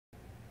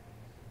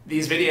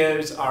These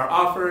videos are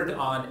offered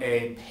on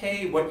a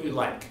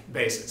pay-what-you-like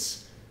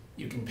basis.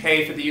 You can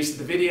pay for the use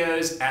of the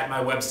videos at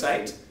my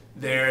website.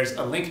 There's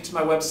a link to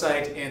my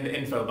website in the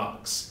info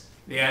box.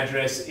 The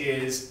address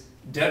is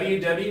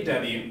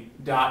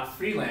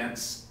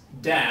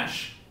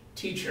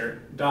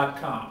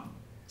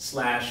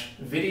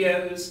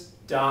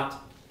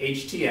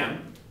www.freelance-teacher.com/videos.htm,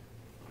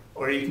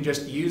 or you can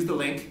just use the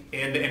link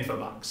in the info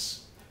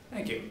box.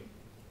 Thank you.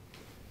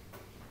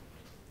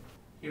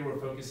 Here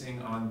we're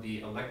focusing on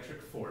the electric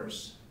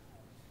force.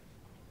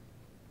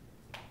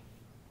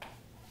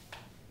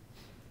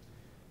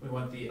 We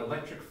want the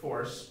electric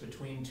force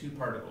between two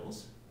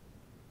particles.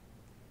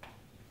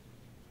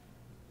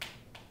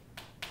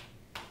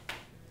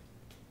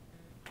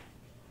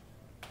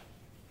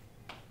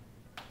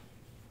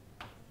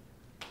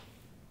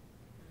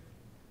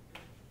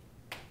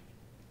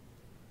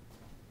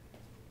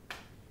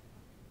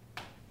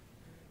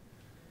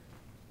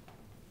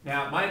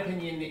 Now, my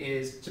opinion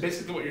is, so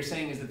basically what you're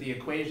saying is that the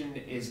equation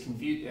is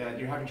confused,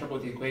 you're having trouble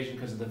with the equation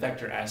because of the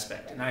vector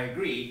aspect, and I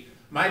agree.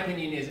 My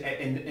opinion is,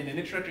 in an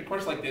introductory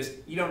course like this,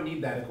 you don't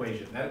need that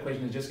equation. That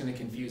equation is just going to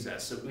confuse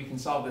us, so we can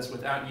solve this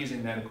without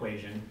using that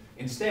equation.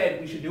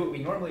 Instead, we should do what we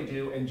normally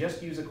do and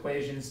just use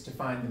equations to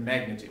find the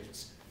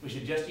magnitudes. We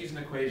should just use an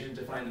equation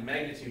to find the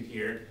magnitude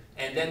here,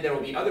 and then there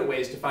will be other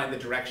ways to find the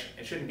direction.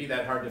 It shouldn't be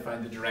that hard to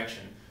find the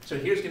direction. So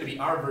here's going to be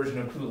our version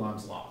of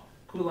Coulomb's law.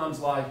 Coulomb's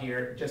law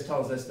here just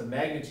tells us the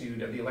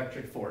magnitude of the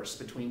electric force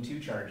between two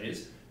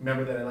charges.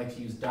 Remember that I like to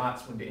use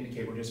dots when to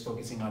indicate we're just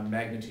focusing on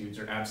magnitudes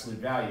or absolute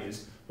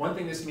values. One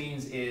thing this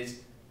means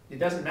is it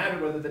doesn't matter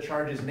whether the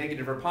charge is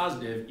negative or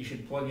positive, you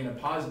should plug in a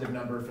positive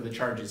number for the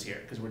charges here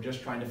because we're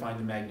just trying to find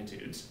the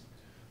magnitudes.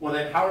 Well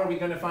then, how are we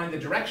going to find the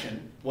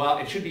direction? Well,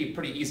 it should be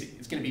pretty easy.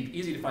 It's going to be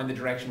easy to find the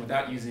direction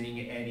without using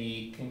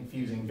any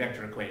confusing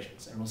vector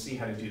equations, and we'll see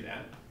how to do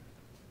that.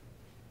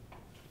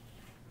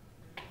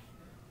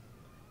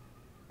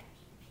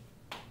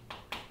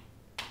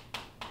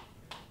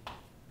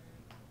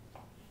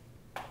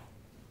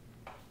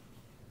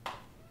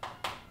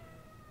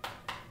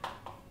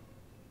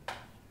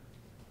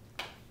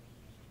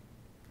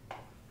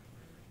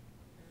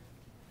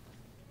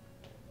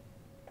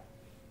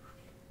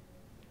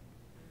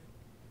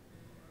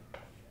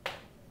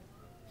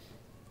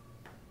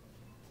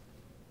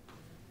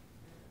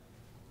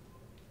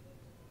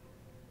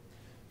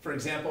 For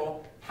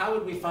example, how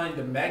would we find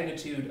the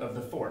magnitude of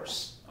the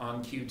force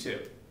on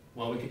Q2?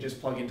 Well, we could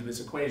just plug into this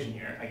equation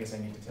here. I guess I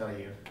need to tell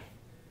you.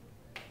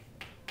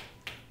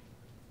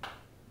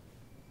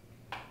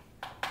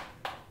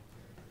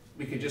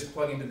 We could just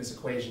plug into this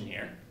equation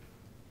here.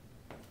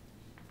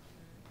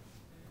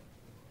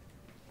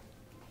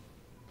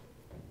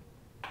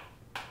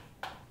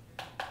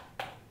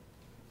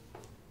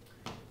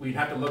 We'd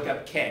have to look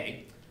up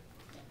K.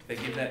 They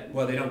give that,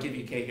 well, they don't give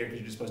you K here because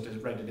you're just supposed to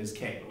write it as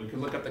K, but we could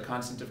look up the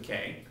constant of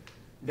K.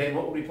 Then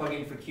what would we plug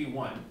in for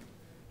Q1?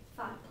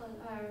 5.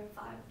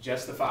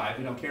 Just the 5.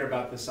 We don't care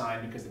about the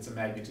sign because it's a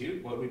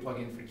magnitude. What would we plug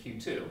in for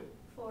Q2?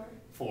 4.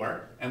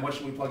 4. And what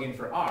should we plug in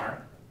for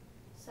R?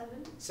 7.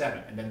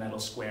 7. And then that'll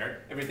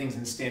square. Everything's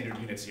in standard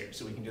units here,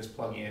 so we can just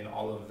plug in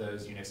all of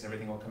those units and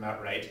everything will come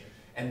out right.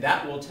 And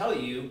that will tell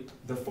you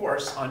the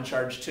force on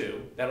charge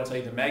 2. That'll tell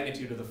you the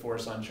magnitude of the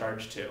force on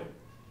charge 2.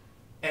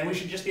 And we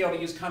should just be able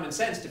to use common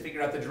sense to figure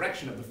out the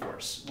direction of the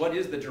force. What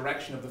is the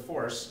direction of the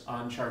force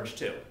on charge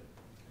 2?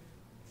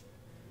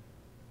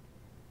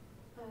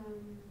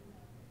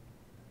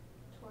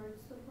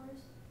 Towards the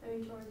force?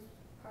 Towards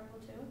particle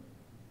 2?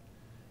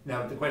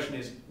 Now the question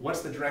is,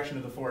 what's the direction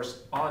of the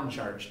force on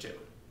charge 2?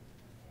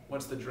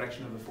 What's the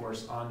direction of the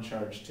force on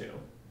charge 2?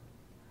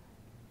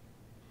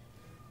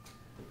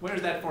 Where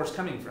is that force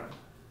coming from?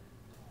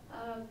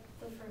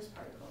 The first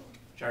particle.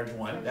 Charge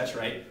 1, that's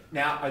right.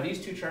 Now, are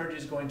these two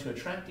charges going to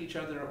attract each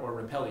other or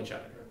repel each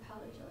other?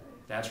 Repel each other.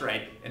 That's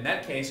right. In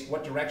that case,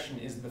 what direction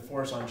is the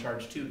force on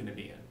charge 2 going to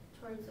be in?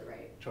 Towards the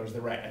right. Towards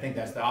the right. I think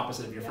that's the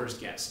opposite of your first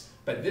guess.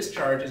 But this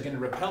charge is going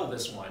to repel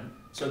this one,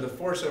 so the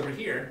force over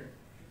here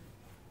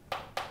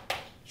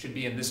should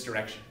be in this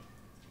direction.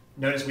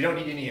 Notice we don't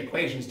need any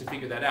equations to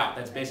figure that out.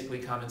 That's basically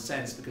common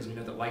sense because we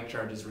know that like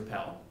charges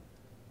repel.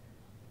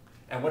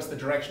 And what's the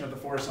direction of the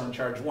force on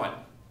charge 1?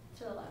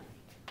 To the left.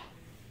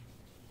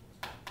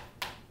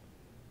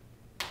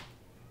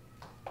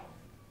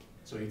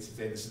 So we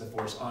say this is the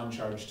force on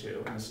charge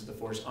 2, and this is the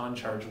force on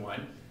charge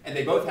 1. And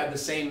they both have the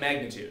same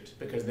magnitude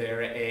because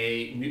they're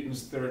a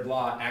Newton's third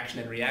law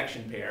action and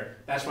reaction pair.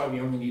 That's why we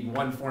only need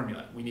one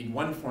formula. We need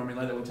one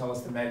formula that will tell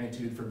us the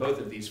magnitude for both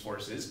of these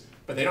forces,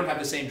 but they don't have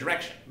the same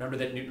direction. Remember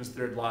that Newton's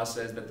third law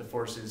says that the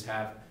forces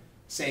have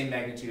same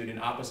magnitude in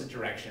opposite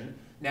direction.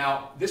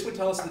 Now, this would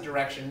tell us the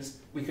directions.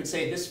 We could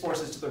say this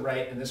force is to the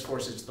right and this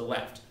force is to the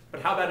left.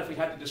 But how about if we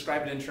had to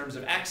describe it in terms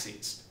of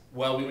axes?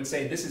 Well, we would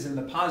say this is in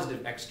the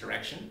positive x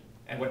direction.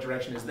 And what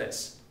direction is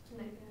this?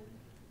 Negative.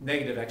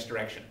 Negative x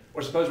direction.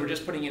 Or suppose we're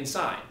just putting in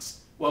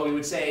signs. Well, we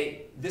would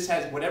say this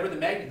has whatever the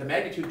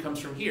magnitude comes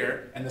from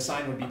here, and the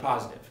sign would be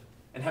positive.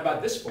 And how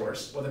about this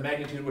force? Well, the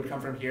magnitude would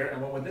come from here,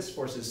 and what would this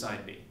force's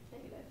sign be?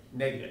 Negative.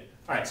 Negative.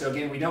 All right, so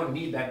again, we don't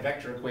need that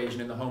vector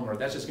equation in the homework.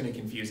 That's just going to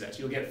confuse us.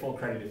 You'll get full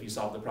credit if you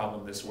solve the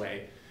problem this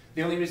way.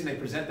 The only reason they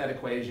present that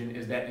equation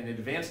is that in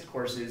advanced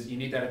courses, you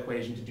need that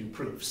equation to do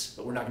proofs,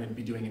 but we're not going to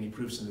be doing any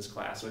proofs in this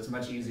class, so it's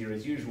much easier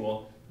as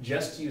usual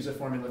just to use a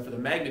formula for the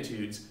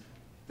magnitudes.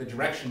 The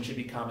direction should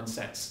be common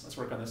sense. Let's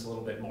work on this a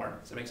little bit more.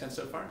 Does that make sense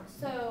so far?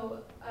 So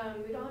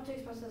we don't have to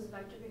express it as a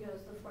vector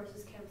because the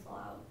forces cancel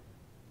out.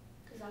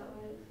 Is that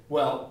what?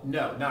 Well,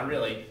 no, not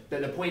really.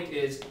 The point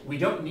is we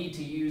don't need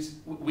to use,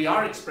 we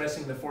are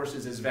expressing the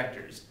forces as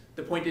vectors.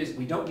 The point is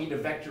we don't need a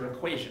vector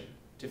equation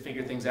to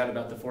figure things out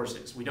about the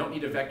forces. We don't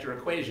need a vector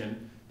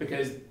equation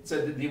because,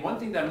 so the one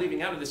thing that I'm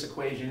leaving out of this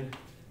equation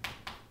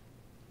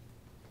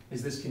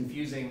is this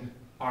confusing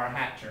r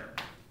hat term,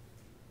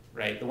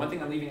 right? The one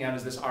thing I'm leaving out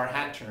is this r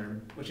hat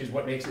term, which is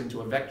what makes it into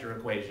a vector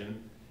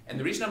equation. And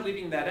the reason I'm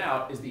leaving that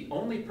out is the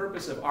only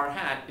purpose of r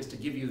hat is to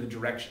give you the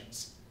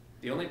directions.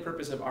 The only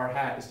purpose of r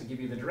hat is to give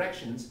you the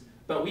directions,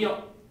 but we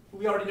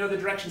already know the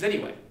directions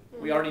anyway.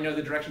 We already know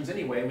the directions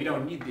anyway, and we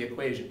don't need the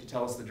equation to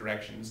tell us the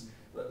directions.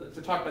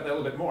 To talk about that a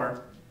little bit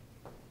more,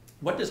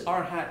 what does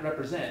r hat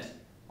represent?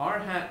 R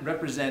hat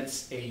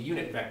represents a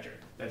unit vector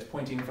that's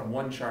pointing from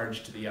one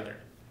charge to the other.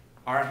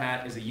 R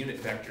hat is a unit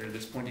vector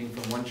that's pointing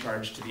from one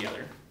charge to the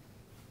other.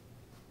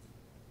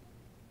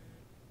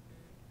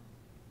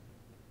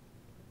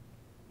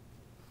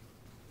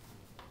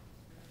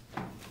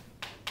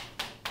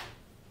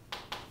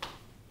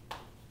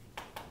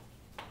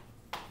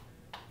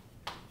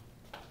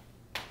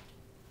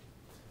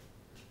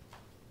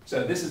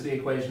 So this is the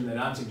equation that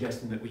I'm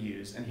suggesting that we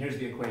use, and here's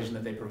the equation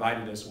that they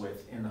provided us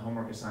with in the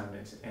homework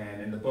assignment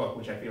and in the book,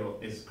 which I feel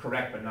is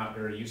correct but not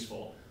very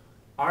useful.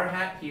 R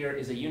hat here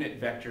is a unit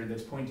vector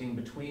that's pointing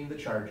between the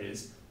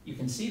charges. You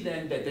can see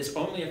then that this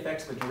only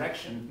affects the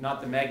direction,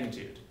 not the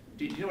magnitude.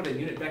 Do you know what a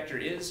unit vector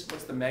is?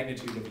 What's the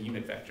magnitude of a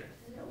unit vector?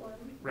 Is it 1?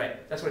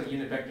 Right, that's what a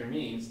unit vector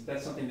means.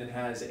 That's something that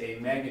has a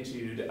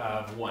magnitude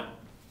of 1.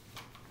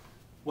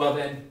 Well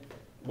then,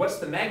 what's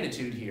the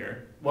magnitude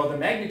here? Well, the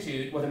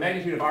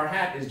magnitude of r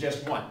hat is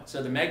just 1.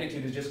 So the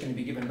magnitude is just going to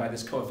be given by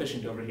this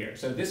coefficient over here.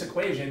 So this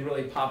equation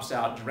really pops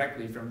out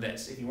directly from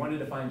this. If you wanted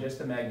to find just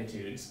the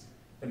magnitudes,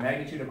 the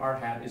magnitude of r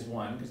hat is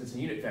 1 because it's a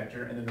unit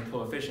vector, and then the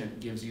coefficient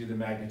gives you the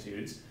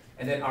magnitudes.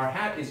 And then r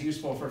hat is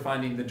useful for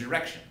finding the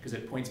direction because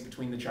it points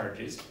between the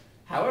charges.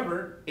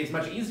 However, it's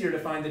much easier to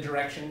find the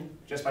direction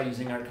just by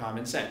using our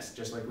common sense,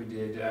 just like we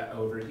did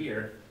over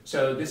here.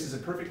 So this is a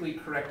perfectly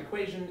correct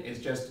equation. It's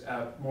just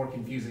more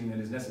confusing than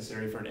is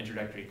necessary for an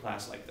introductory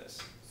class like this.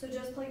 So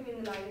just plugging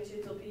in the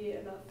magnitudes will be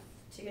enough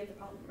to get the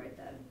problem right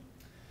then?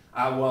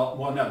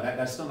 Well, no,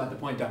 that's still not the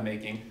point I'm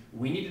making.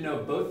 We need to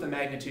know both the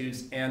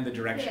magnitudes and the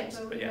directions.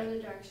 Yeah, but we know the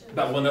directions.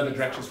 But we'll know the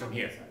directions from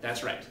here.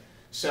 That's right.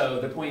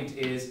 So the point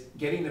is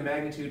getting the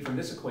magnitude from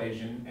this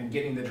equation and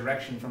getting the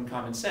direction from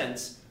common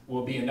sense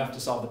will be enough to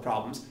solve the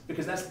problems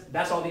because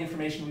that's all the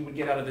information we would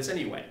get out of this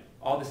anyway.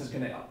 All this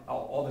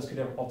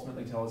could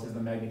ultimately tell us is the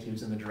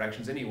magnitudes and the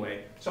directions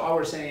anyway. So all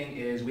we're saying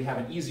is we have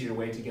an easier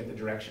way to get the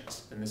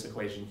directions than this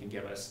equation can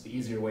give us. The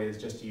easier way is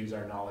just to use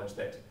our knowledge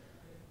that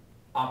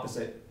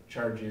opposite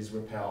charges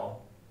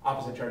repel,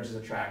 opposite charges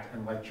attract,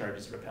 and like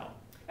charges repel.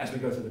 As we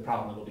go through the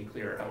problem, it'll be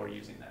clearer how we're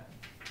using that.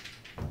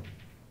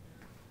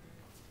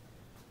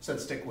 So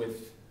let's stick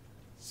with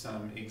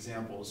some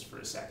examples for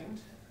a second.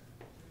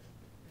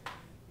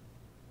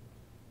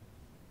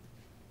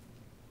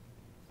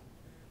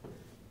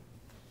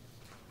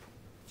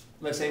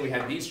 Let's say we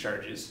have these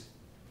charges.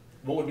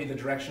 What would be the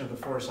direction of the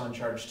force on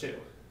charge 2?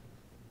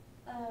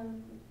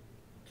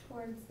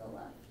 Towards the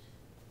left.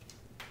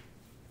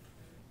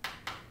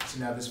 So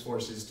now this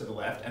force is to the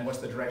left. And what's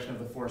the direction of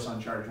the force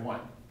on charge 1?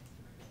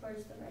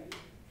 Towards the right.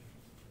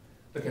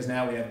 Because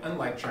now we have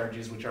unlike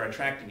charges which are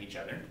attracting each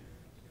other.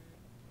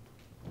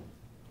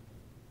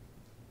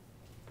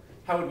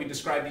 How would we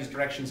describe these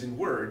directions in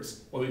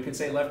words? Well, we could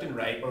say left and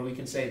right, or we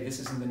could say this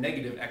is in the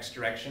negative x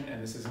direction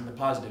and this is in the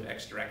positive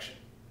x direction.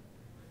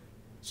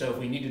 So if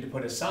we needed to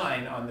put a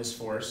sign on this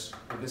force,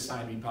 would this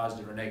sign be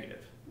positive or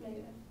negative?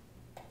 Negative.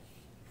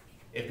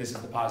 If this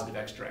is the positive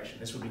x direction,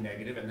 this would be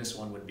negative and this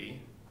one would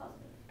be Positive.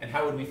 And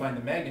how would we find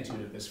the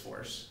magnitude of this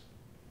force?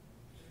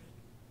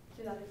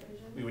 Do that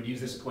equation. We would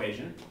use this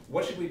equation.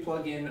 What should we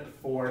plug in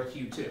for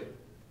Q2?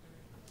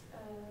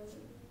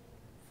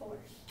 Force.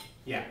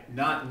 Yeah,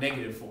 not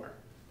 -4.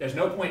 There's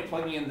no point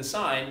plugging in the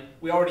sign.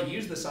 We already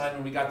used the sign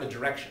when we got the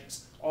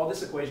directions. All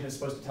this equation is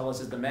supposed to tell us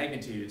is the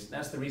magnitudes.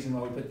 That's the reason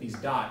why we put these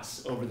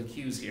dots over the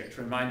Q's here,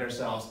 to remind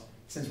ourselves,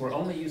 since we're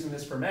only using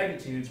this for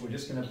magnitudes, we're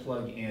just going to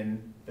plug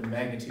in the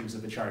magnitudes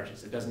of the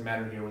charges. It doesn't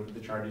matter here whether the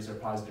charges are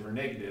positive or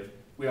negative.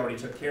 We already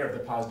took care of the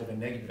positive and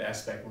negative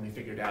aspect when we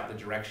figured out the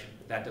direction,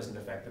 but that doesn't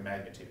affect the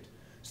magnitude.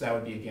 So that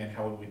would be, again,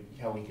 how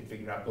we could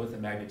figure out both the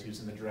magnitudes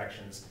and the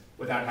directions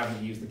without having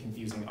to use the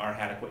confusing r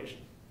hat equation.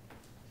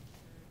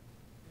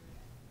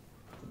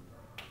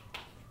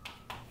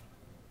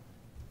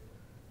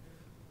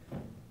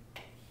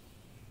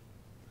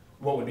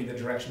 What would be the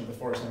direction of the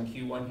force on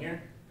Q1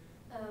 here?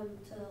 To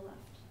the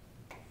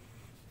left.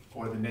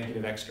 Or the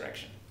negative x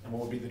direction. And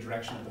what would be the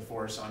direction of the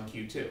force on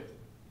Q2?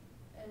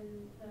 And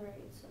right,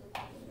 so the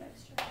positive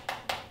x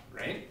direction.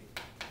 right?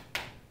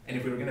 And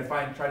if we were gonna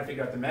try to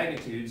figure out the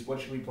magnitudes, what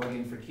should we plug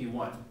in for Q1?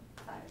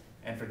 5,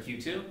 And for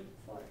Q2?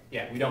 4.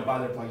 Yeah, we don't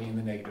bother plugging in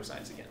the negative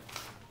signs again.